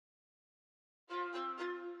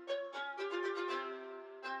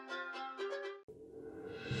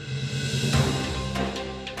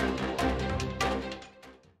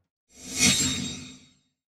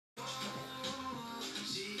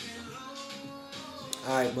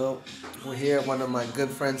Alright, well, we're here at one of my good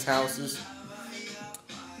friends' houses.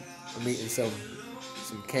 I'm eating some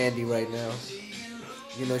candy right now.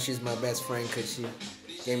 You know she's my best friend because she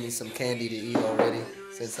gave me some candy to eat already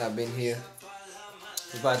since I've been here.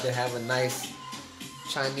 We're about to have a nice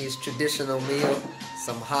Chinese traditional meal,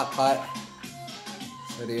 some hot pot.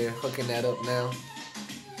 So they're hooking that up now.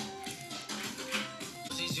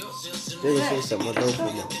 这个是什么豆腐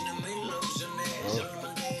吗？哦，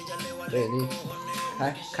对你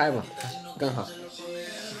开吧，更好。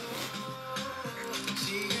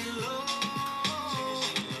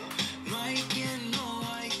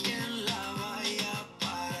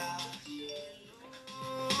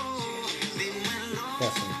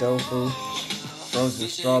Got some tofu, frozen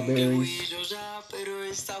strawberries,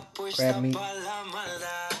 crab meat.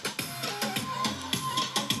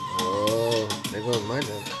 Oh, there goes my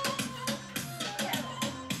nose.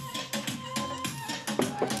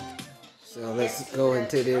 So let's go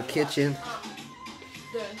into their kitchen.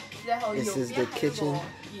 This is the kitchen.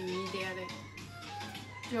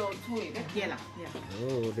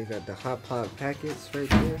 Oh, they got the hot pot packets right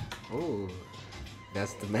there. Oh,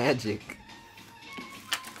 that's the magic.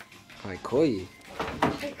 还可以。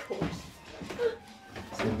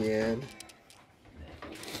这边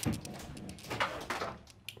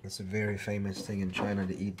it's a very famous thing in China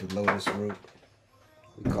to eat the lotus root.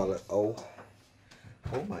 We call it O.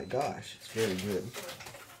 Oh my gosh, it's very good.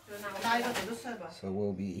 So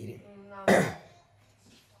we'll be eating.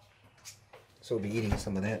 So we'll be eating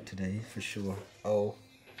some of that today for sure. Oh,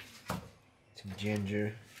 some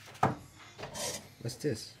ginger. What's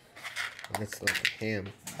this? Oh, that's like a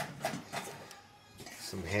ham.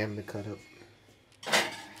 Some ham to cut up.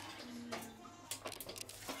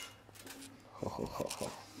 Ho ho ho ho.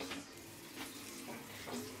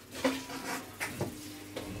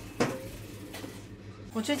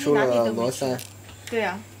 我最近哪里都没去。对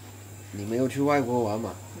啊。你没有去外国玩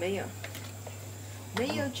吗？没有，没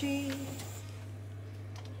有去。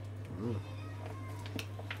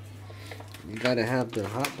You gotta have the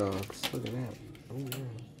hot dogs. Look at that. Oh yeah.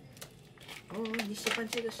 哦，你喜欢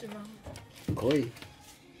这个是吗？可以。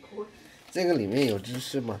这个里面有芝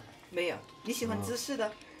士吗？没有。你喜欢芝士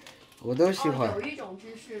的？我都喜欢。有一种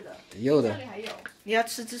芝士的。有的。这里还有。你要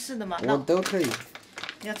吃芝士的吗？我都可以。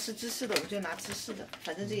你要吃芝士的，我就拿芝士的，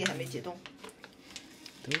反正这个还没解冻。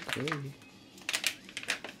都可以。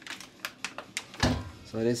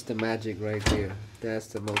So that's the magic right here. That's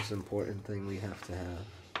the most important thing we have to have.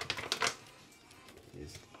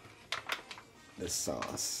 Is the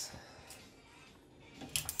sauce.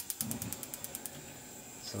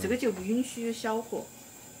 这个就不允许小火。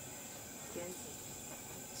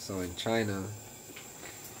So in China,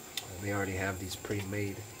 they already have these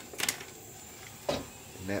pre-made,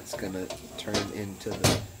 and that's gonna turn into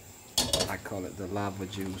the, I call it the lava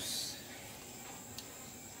juice.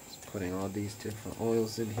 Just putting all these different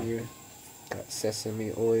oils in here. Got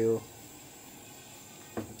sesame oil.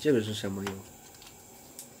 这个是什么油？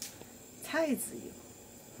菜籽油。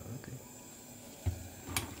Okay.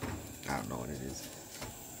 I don't know what it is.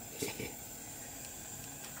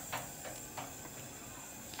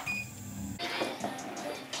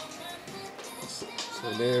 So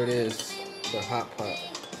there it is, the hot pot.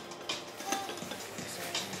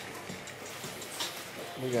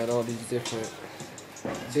 We got all these different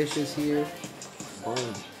dishes here.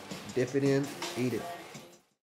 Boom. Dip it in, eat it.